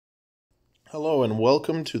Hello and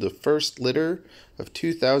welcome to the first litter of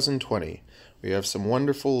 2020. We have some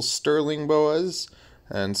wonderful Sterling Boas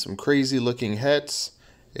and some crazy looking hets.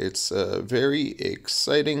 It's a very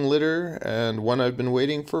exciting litter and one I've been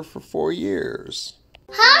waiting for 4 years.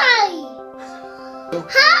 Hi!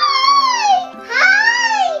 Hi!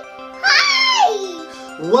 Hi!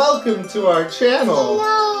 Hi! Welcome to our channel!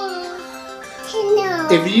 Hello!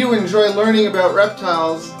 If you enjoy learning about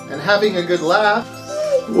reptiles and having a good laugh,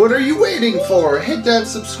 what are you waiting for? Hit that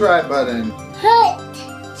subscribe button.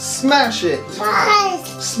 Hit! Smash it!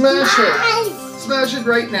 Smash it! Smash it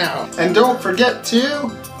right now. And don't forget to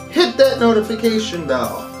hit that notification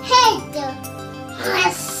bell. Hit!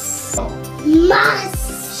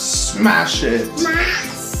 Smash it!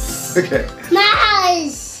 Okay.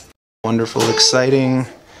 Smash! Wonderful, exciting.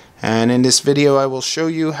 And in this video I will show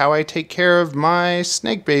you how I take care of my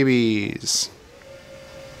snake babies.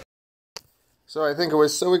 So I think I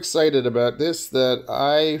was so excited about this that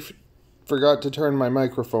I forgot to turn my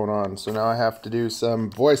microphone on. So now I have to do some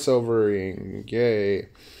voiceovering. Yay.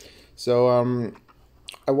 So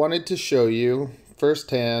I wanted to show you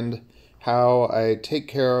firsthand how I take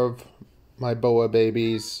care of my boa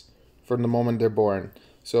babies from the moment they're born.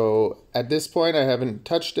 So at this point I haven't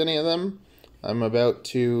touched any of them. I'm about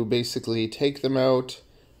to basically take them out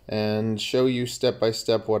and show you step by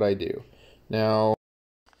step what I do. Now,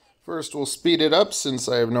 first we'll speed it up since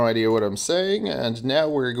I have no idea what I'm saying, and now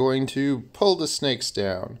we're going to pull the snakes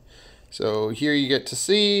down. So here you get to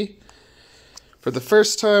see, for the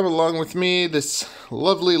first time along with me, this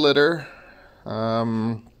lovely litter.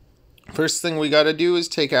 First thing we got to do is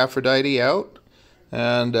take Aphrodite out,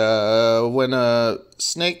 and when a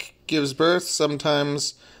snake gives birth,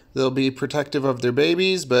 sometimes they'll be protective of their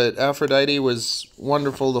babies, but Aphrodite was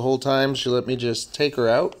wonderful the whole time. She let me just take her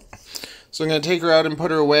out. So I'm going to take her out and put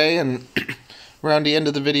her away, and around the end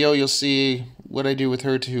of the video you'll see what I do with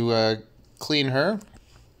her to clean her.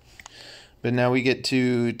 But now we get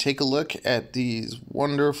to take a look at these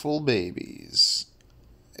wonderful babies.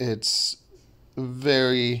 It's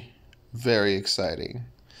very, very exciting.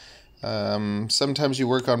 Sometimes you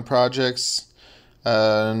work on projects,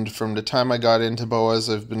 and from the time I got into boas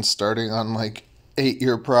I've been starting on like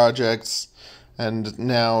 8-year projects, and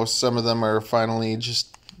now some of them are finally just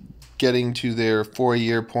getting to their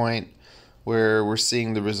 4-year point where we're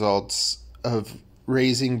seeing the results of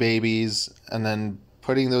raising babies and then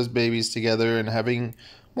putting those babies together and having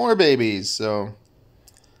more babies. So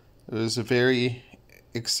it was a very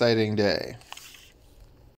exciting day.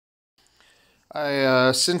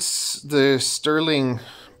 Since the Sterling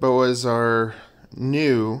Boas are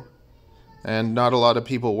new and not a lot of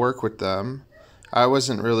people work with them, I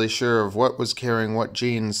wasn't really sure of what was carrying what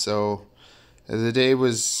genes, so the day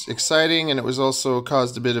was exciting, and it was also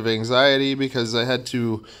caused a bit of anxiety because I had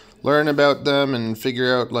to learn about them and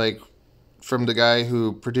figure out, like, from the guy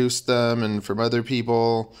who produced them and from other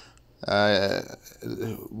people,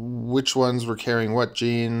 which ones were carrying what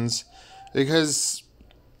genes, because,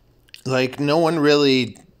 like, no one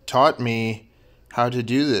really taught me how to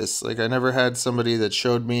do this. Like, I never had somebody that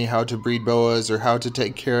showed me how to breed boas or how to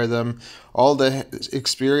take care of them. All the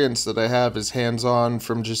experience that I have is hands-on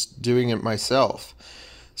from just doing it myself.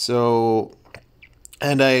 So,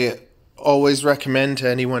 and I always recommend to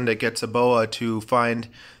anyone that gets a boa to find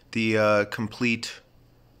the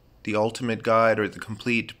the ultimate guide, or the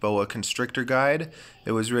complete Boa Constrictor guide.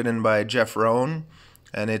 It was written by Jeff Rohn,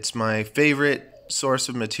 and it's my favorite source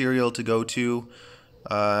of material to go to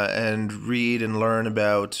and read and learn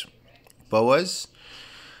about boas.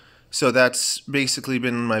 So that's basically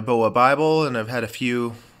been my boa Bible, and I've had a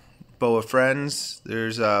few boa friends.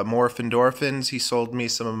 There's Morph Endorphins. He sold me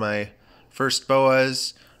some of my first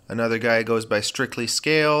boas. Another guy goes by Strictly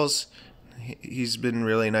Scales. He's been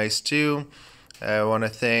really nice too. I want to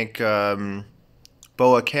thank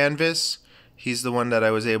Boa Canvas. He's the one that I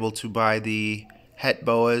was able to buy the het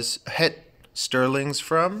Sterlings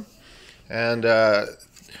from. And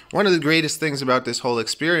one of the greatest things about this whole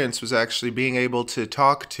experience was actually being able to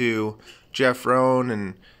talk to Jeff Rohn,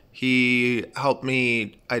 and he helped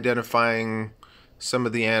me identifying some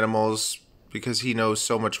of the animals because he knows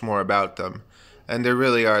so much more about them. And there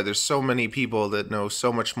really are. There's so many people that know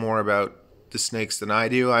so much more about the snakes than I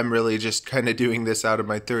do. I'm really just kind of doing this out of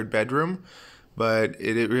my third bedroom, but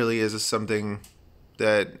it really is something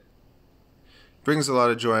that brings a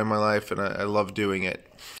lot of joy in my life, and I love doing it.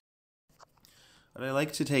 But I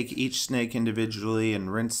like to take each snake individually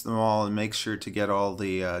and rinse them all and make sure to get all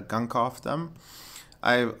the gunk off them.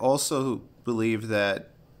 I also believe that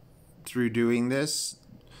through doing this,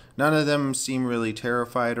 none of them seem really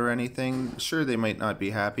terrified or anything. Sure, they might not be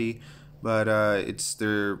happy, but it's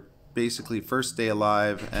their basically first day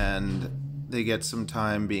alive, and they get some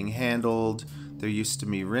time being handled. They're used to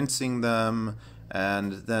me rinsing them,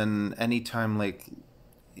 and then anytime like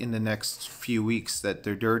in the next few weeks that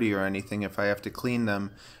they're dirty or anything, if I have to clean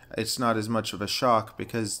them, it's not as much of a shock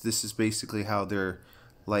because this is basically how their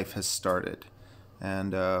life has started.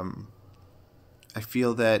 And I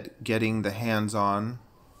feel that getting the hands-on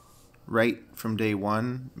right from day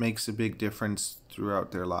one makes a big difference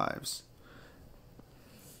throughout their lives.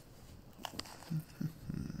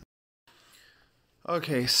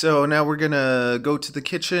 Okay, so now we're gonna go to the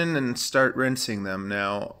kitchen and start rinsing them.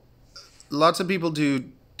 Now, lots of people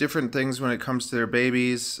do different things when it comes to their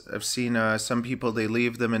babies. I've seen some people, they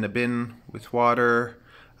leave them in a bin with water.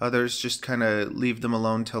 Others just kind of leave them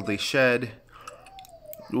alone till they shed.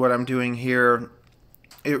 What I'm doing here,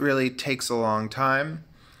 it really takes a long time,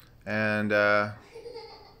 and I'm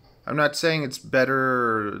not saying it's better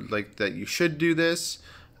or like that you should do this.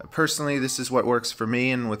 Personally, this is what works for me,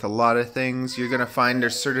 and with a lot of things, you're gonna find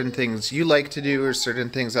there's certain things you like to do or certain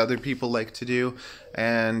things other people like to do,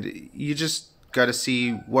 and you just gotta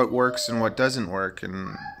see what works and what doesn't work,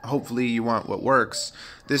 and hopefully you want what works.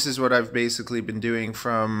 This is what I've basically been doing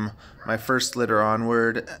from my first litter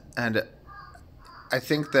onward, and I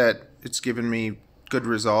think that it's given me good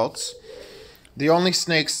results. The only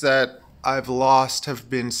snakes that I've lost have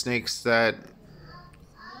been snakes that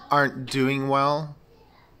aren't doing well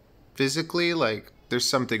physically, like there's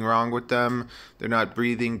something wrong with them, they're not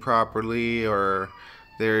breathing properly, or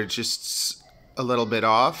they're just a little bit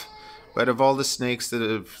off. But of all the snakes that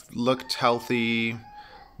have looked healthy,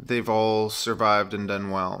 they've all survived and done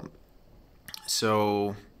well.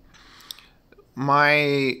 So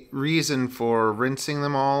my reason for rinsing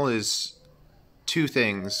them all is two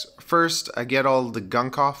things. First, I get all the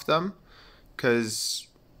gunk off them, because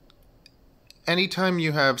anytime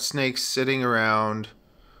you have snakes sitting around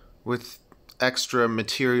with extra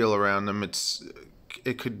material around them,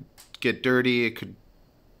 it could get dirty, it could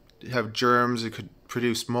have germs, it could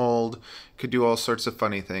produce mold, it could do all sorts of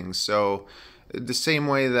funny things. So the same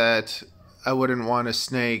way that I wouldn't want a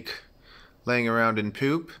snake laying around in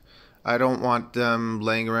poop, I don't want them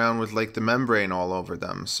laying around with like the membrane all over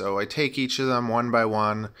them. So I take each of them one by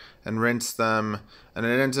one and rinse them, and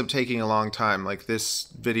it ends up taking a long time. Like this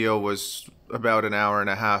video was about an hour and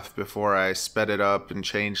a half before I sped it up and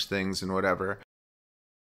changed things and whatever.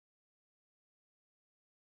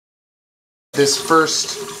 This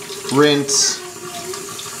first rinse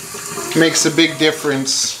makes a big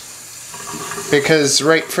difference because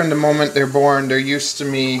right from the moment they're born, they're used to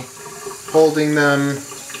me holding them,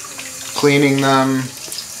 cleaning them,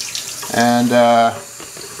 and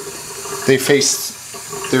they face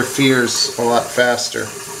their fears a lot faster.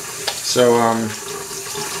 So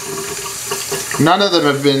none of them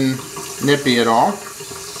have been nippy at all.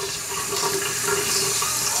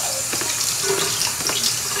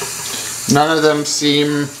 None of them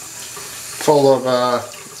seem full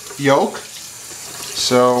of yolk.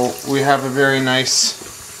 So we have a very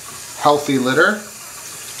nice, healthy litter.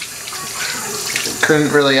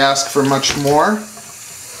 Couldn't really ask for much more.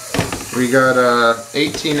 We got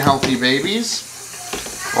 18 healthy babies.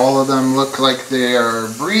 All of them look like they are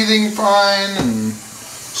breathing fine and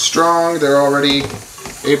strong. They're already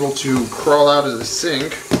able to crawl out of the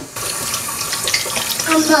sink.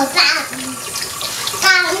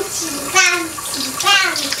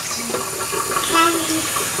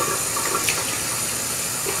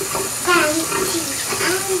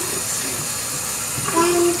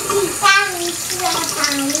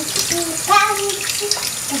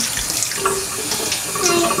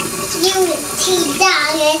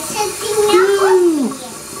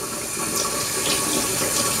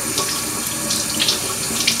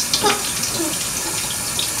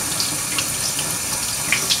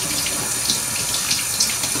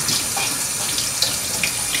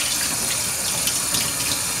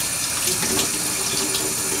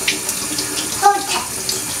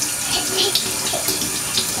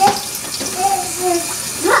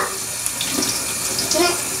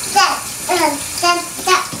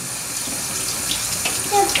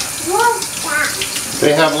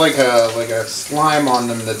 They have like a slime on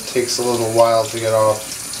them that takes a little while to get off.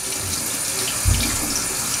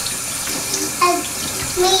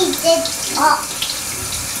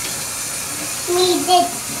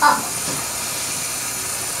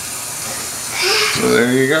 So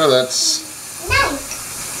there you go, that's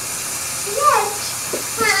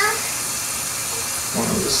one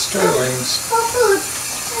of the Sterlings.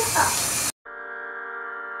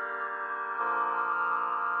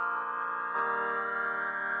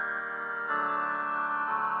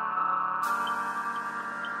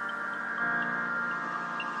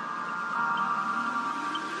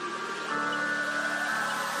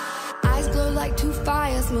 glow like two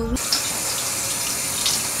fires move.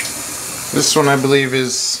 This one I believe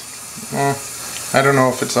is, well, I don't know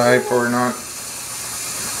if it's a hypo or not.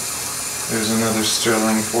 There's another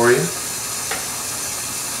Sterling for you.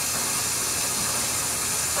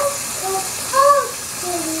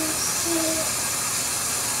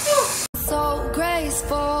 So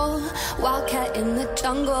graceful, wildcat in the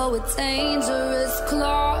jungle with dangerous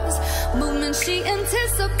claws. Movement she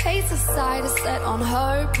anticipates, a sight is set on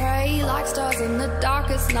her prey. Like stars in the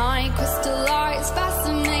darkest night, crystallized,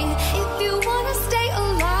 fascinating. If you wanna stay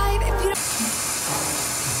alive, if you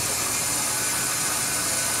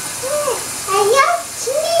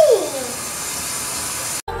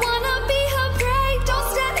wanna be her prey, don't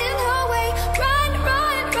stand in her way. Run,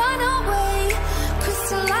 run, run away.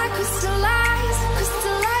 Crystallize, crystallize,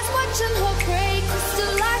 crystallize, watching her prey.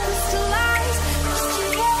 Crystallize, crystallize,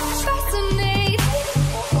 crystallize, fascinate.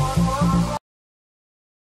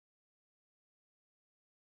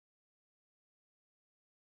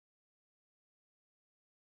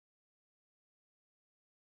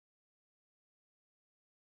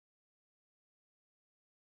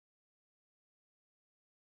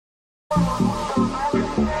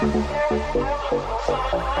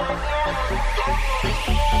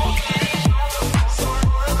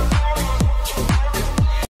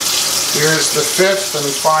 Here's the fifth and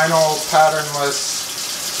final patternless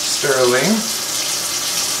Sterling.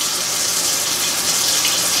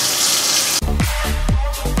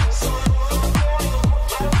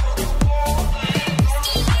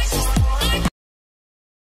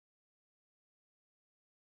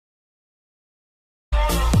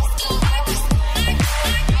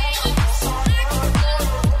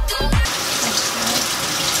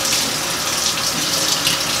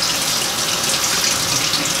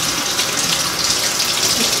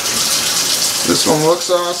 This one looks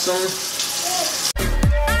awesome.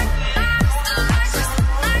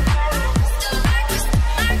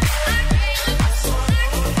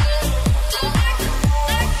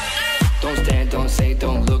 Don't stand, don't say,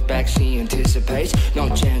 don't look back, she anticipates. No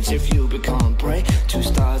chance if you become prey. Two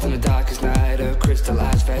stars in the darkest night, her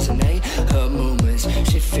crystallized fascinate. Her movements,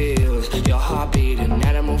 she feels your heartbeat, an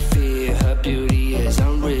animal fear. Her beauty is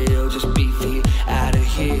unreal, just be feet out of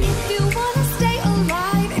here. If you wanna stay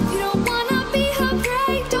alive, if you don't wanna be her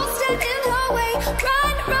prey, don't stand in her way.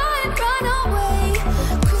 Run, run, run away.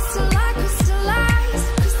 Crystallize, crystallize,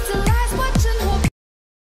 crystallize, watching her.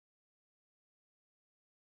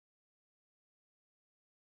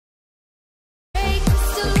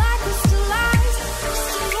 Crystallize, crystallize,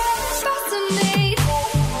 crystallize, fascinate.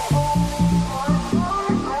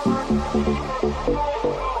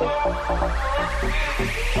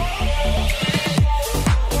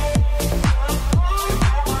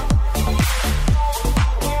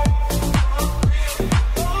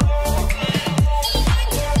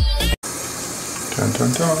 Dun,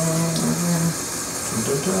 dun, dun. Dun,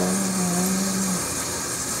 dun, dun.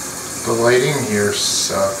 The lighting here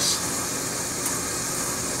sucks.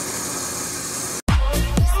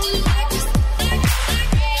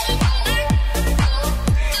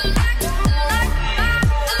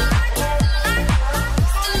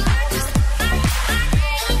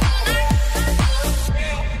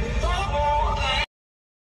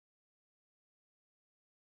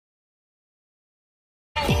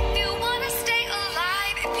 If you wanna stay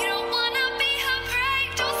alive, if you don't wanna be her prey,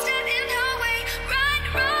 don't stand in her way. Run,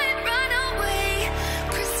 run, run away.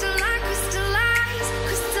 Crystallize, crystallize,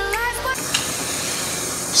 crystallize.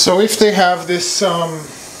 So if they have this,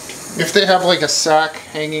 if they have like a sack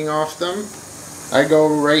hanging off them, I go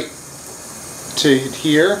right to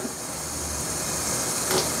here.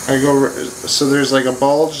 So there's like a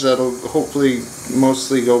bulge that'll hopefully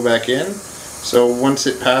mostly go back in. So once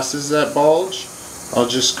it passes that bulge, I'll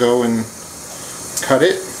just go and cut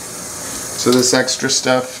it. So this extra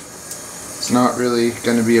stuff is not really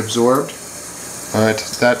going to be absorbed, but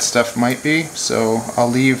that stuff might be. So I'll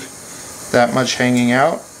leave that much hanging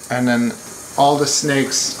out, and then all the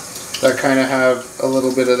snakes that kind of have a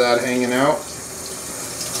little bit of that hanging out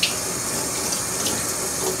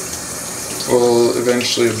will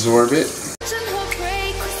eventually absorb it. Watching her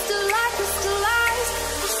prey, crystallize, crystallize,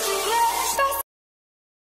 crystallize,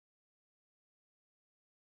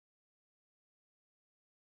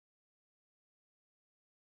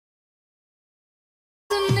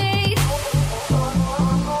 fascinate.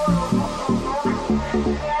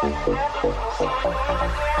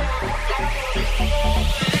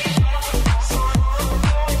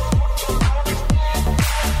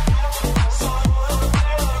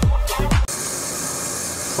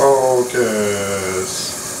 Focus.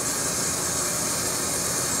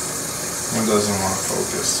 It doesn't want to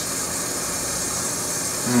focus.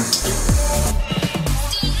 Looks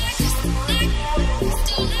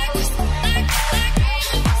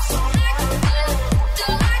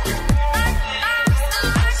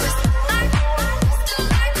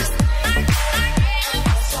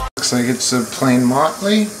like it's a plain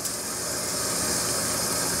motley.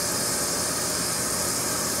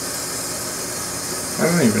 I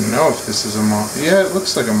don't even know if this is a motley. Yeah, it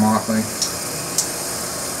looks like a motley.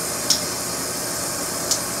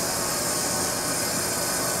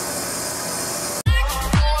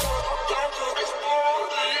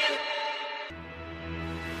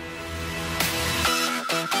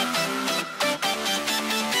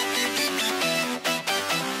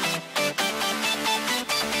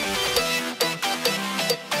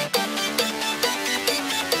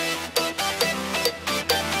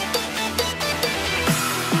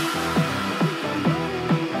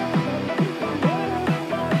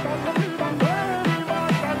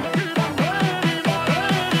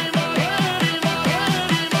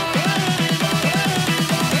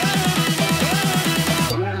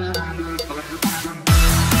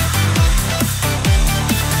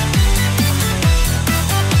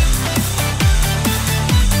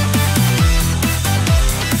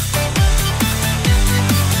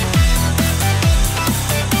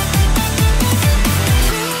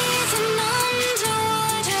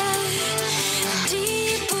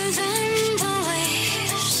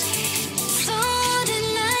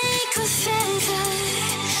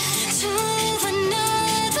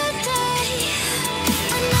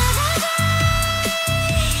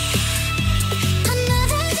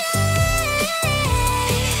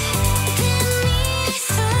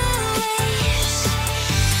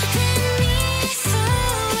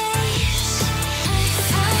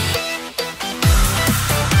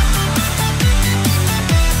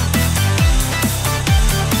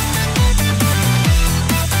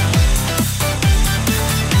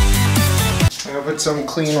 Put some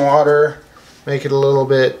clean water, make it a little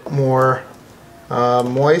bit more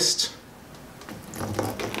moist.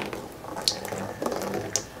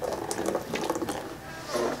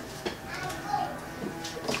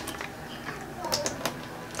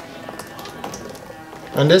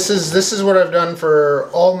 And this is what I've done for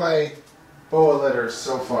all my boa litters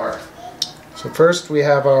so far. So first we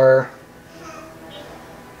have our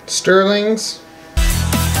Sterlings.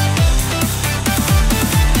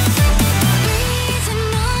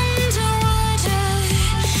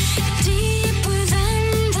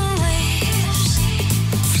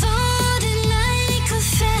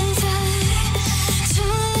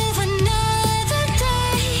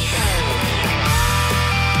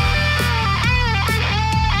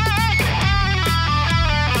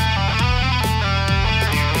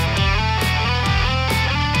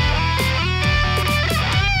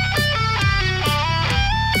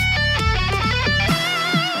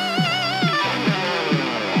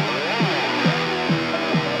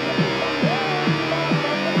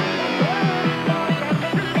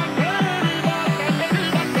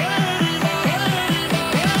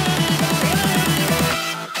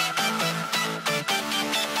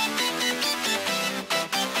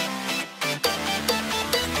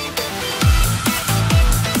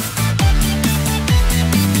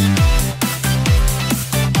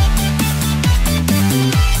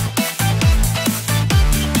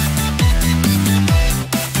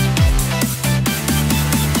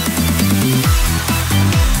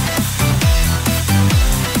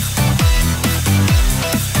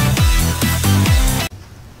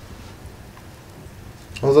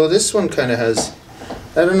 Although this one kind of has,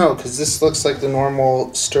 I don't know, because this looks like the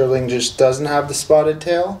normal Sterling just doesn't have the spotted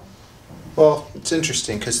tail. Well, it's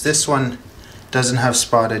interesting because this one doesn't have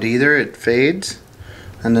spotted either, it fades.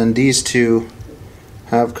 And then these two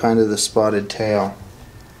have kind of the spotted tail.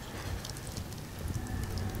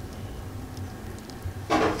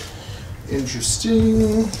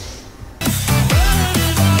 Interesting.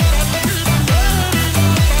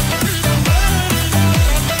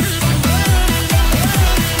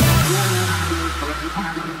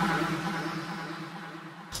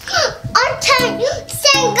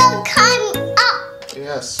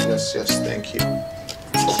 Yes, yes, yes, thank you.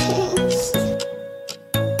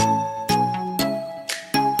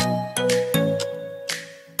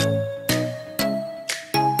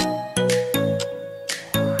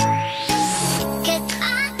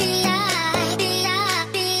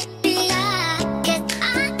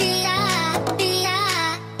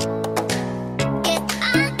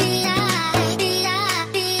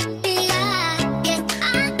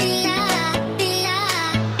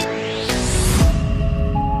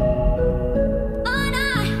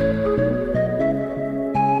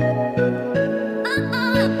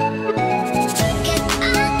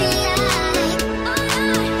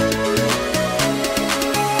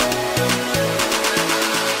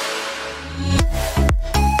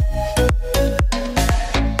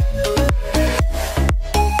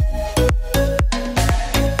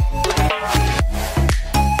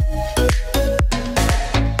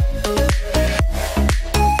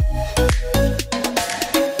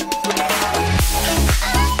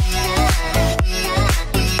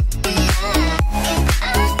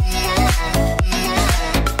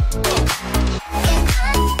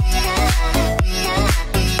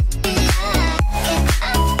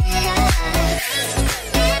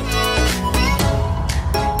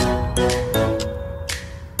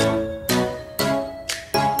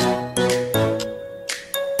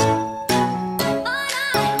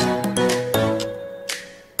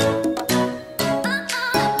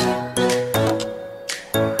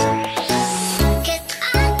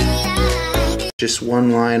 Just one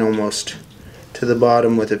line almost to the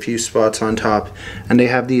bottom with a few spots on top. And they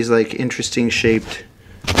have these like interesting shaped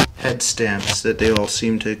head stamps that they all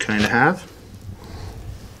seem to kind of have.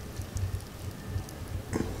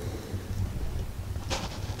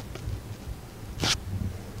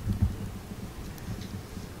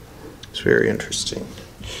 It's very interesting.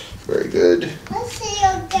 Very good. Let's see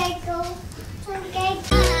your gecko.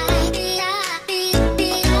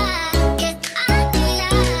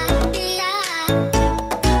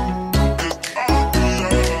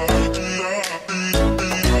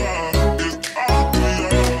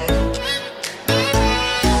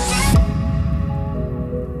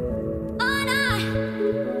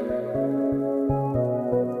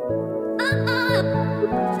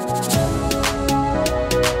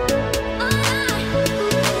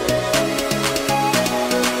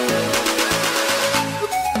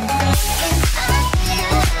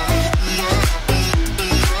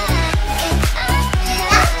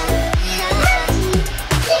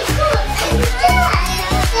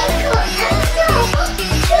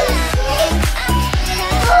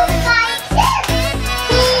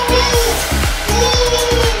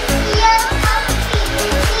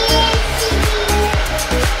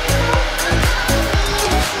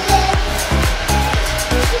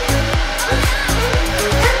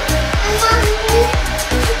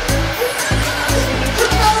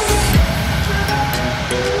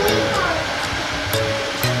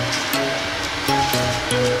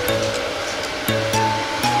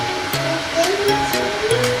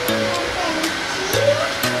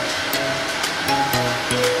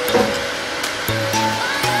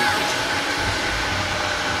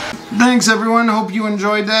 Thanks everyone, hope you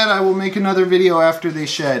enjoyed that. I will make another video after they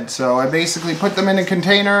shed. So I basically put them in a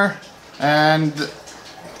container and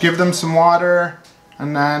give them some water,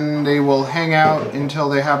 and then they will hang out until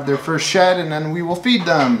they have their first shed, and then we will feed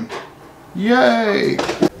them. Yay!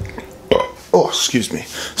 Oh, excuse me.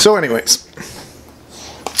 So anyways,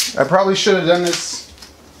 I probably should have done this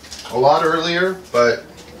a lot earlier, but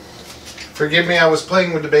forgive me, I was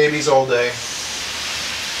playing with the babies all day.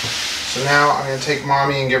 So now I'm going to take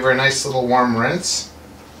Mommy and give her a nice little warm rinse.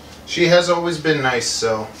 She has always been nice,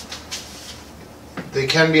 so they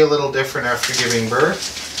can be a little different after giving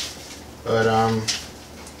birth. But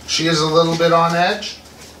she is a little bit on edge.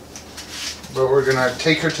 But we're going to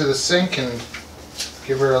take her to the sink and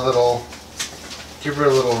give her a little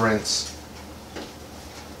rinse.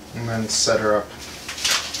 And then set her up.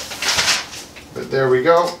 But there we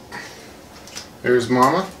go. There's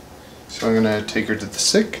Mama. So I'm going to take her to the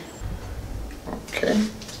sink. Okay.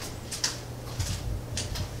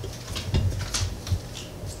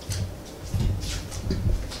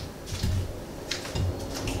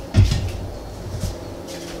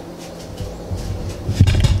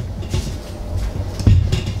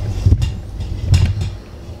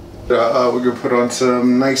 We're gonna put on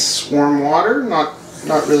some nice warm water, not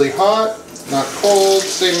really hot, not cold,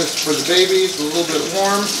 same as for the babies, a little bit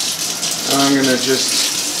warm. And I'm gonna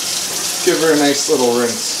just give her a nice little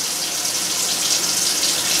rinse.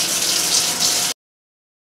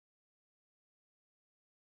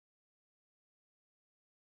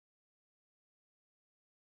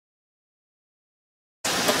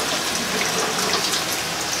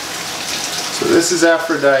 So this is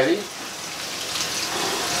Aphrodite.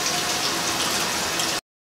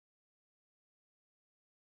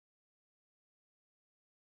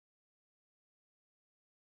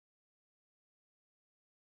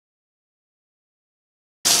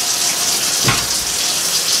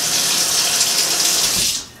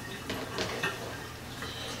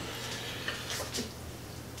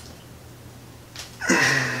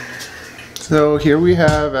 So here we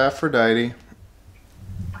have Aphrodite.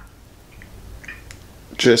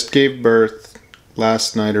 Just gave birth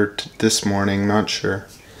last night or this morning, not sure.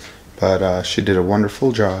 But she did a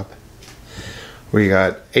wonderful job. We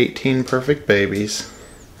got 18 perfect babies.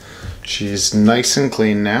 She's nice and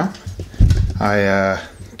clean now. I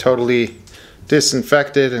totally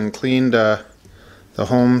disinfected and cleaned the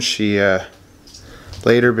home she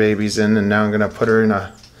laid her babies in, and now I'm gonna put her in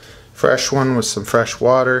a fresh one with some fresh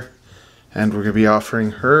water, and we're gonna be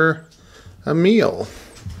offering her a meal.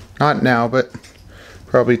 Not now, but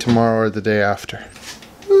probably tomorrow or the day after.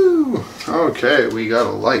 Woo. Okay, we got a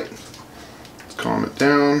light. Let's calm it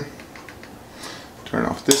down. Turn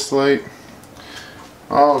off this light.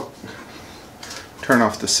 I'll turn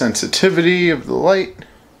off the sensitivity of the light.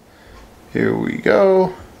 Here we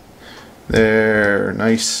go. There,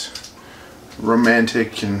 nice,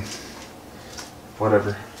 romantic, and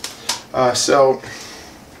whatever. So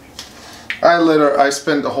I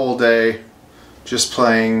spent the whole day just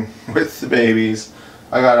playing with the babies.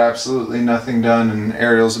 I got absolutely nothing done, and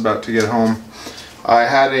Ariel's about to get home. I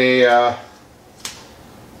had a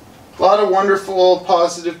lot of wonderful,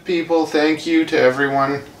 positive people. Thank you to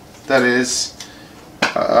everyone that is.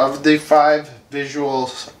 Of the 5 visual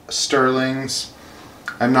Sterlings,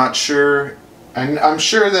 I'm not sure. I'm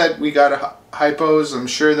sure that we got hypos. I'm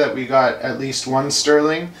sure that we got at least 1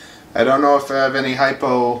 Sterling. I don't know if I have any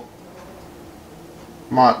hypo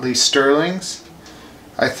Motley Sterlings.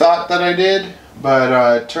 I thought that I did,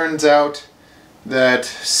 but it turns out that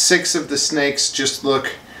 6 of the snakes just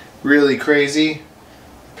look really crazy.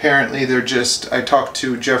 Apparently they're just, I talked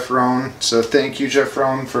to Jeff Rohn, so thank you Jeff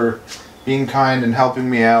Rohn for being kind and helping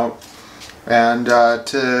me out. And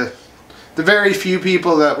to the very few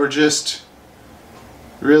people that were just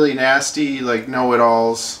really nasty, like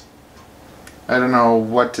know-it-alls, I don't know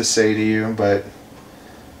what to say to you, but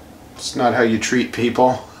it's not how you treat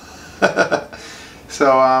people.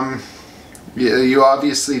 So you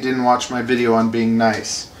obviously didn't watch my video on being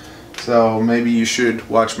nice, so maybe you should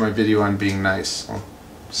watch my video on being nice. I'll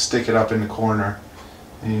stick it up in the corner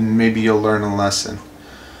and maybe you'll learn a lesson.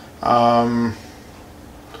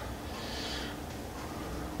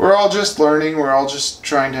 We're all just learning, we're all just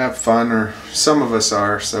trying to have fun, or some of us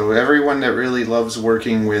are. So everyone that really loves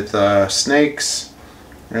working with snakes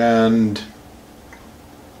and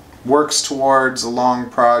works towards a long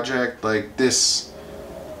project like this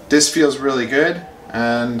feels really good,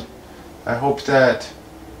 and I hope that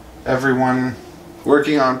everyone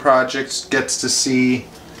working on projects gets to see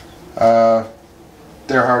their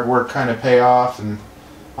hard work kind of pay off. And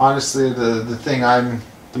honestly, the thing I'm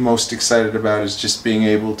the most excited about is just being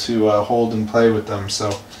able to hold and play with them.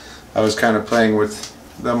 So I was kind of playing with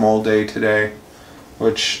them all day today,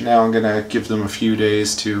 which now I'm gonna give them a few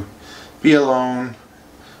days to be alone,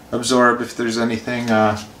 absorb if there's anything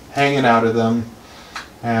hanging out of them,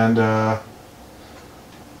 and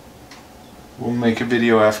we'll make a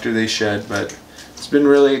video after they shed. But it's been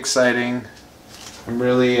really exciting. I'm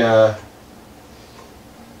really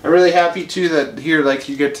happy too that here, like,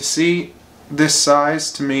 you get to see this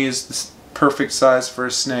size. To me is the perfect size for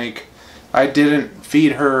a snake. I didn't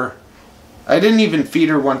even feed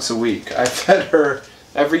her once a week. I fed her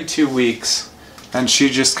every 2 weeks, and she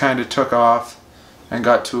just kind of took off and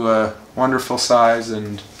got to a wonderful size.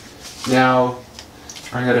 And now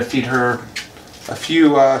I'm going to feed her a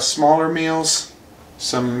few smaller meals,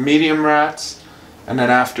 some medium rats, and then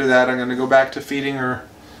after that I'm going to go back to feeding her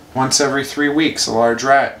once every 3 weeks a large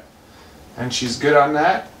rat, and she's good on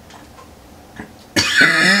that.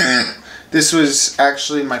 This was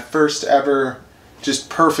actually my first ever just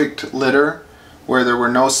perfect litter, where there were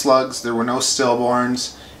no slugs, there were no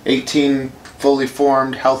stillborns, 18 fully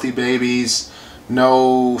formed healthy babies,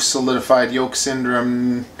 no solidified yolk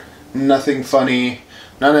syndrome, nothing funny.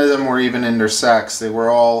 None of them were even in their sacks. They were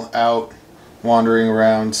all out wandering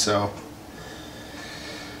around. So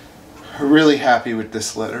really happy with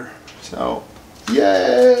this litter. So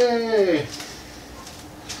yay!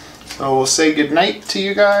 So we'll say goodnight to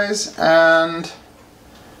you guys, and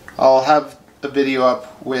I'll have a video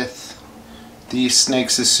up with the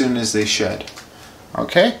snakes as soon as they shed.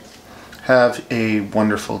 Okay? Have a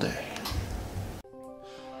wonderful day.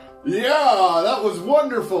 Yeah, that was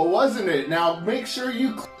wonderful, wasn't it? Now make sure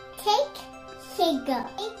you Circle.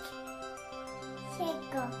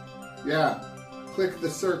 yeah, click the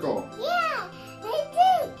circle. Yeah,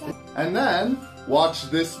 I did. And then watch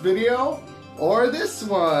this video or this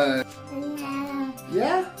one. No.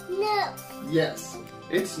 Yeah? No. Yes.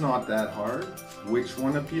 It's not that hard. Which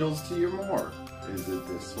one appeals to you more? Is it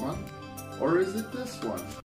this one or is it this one?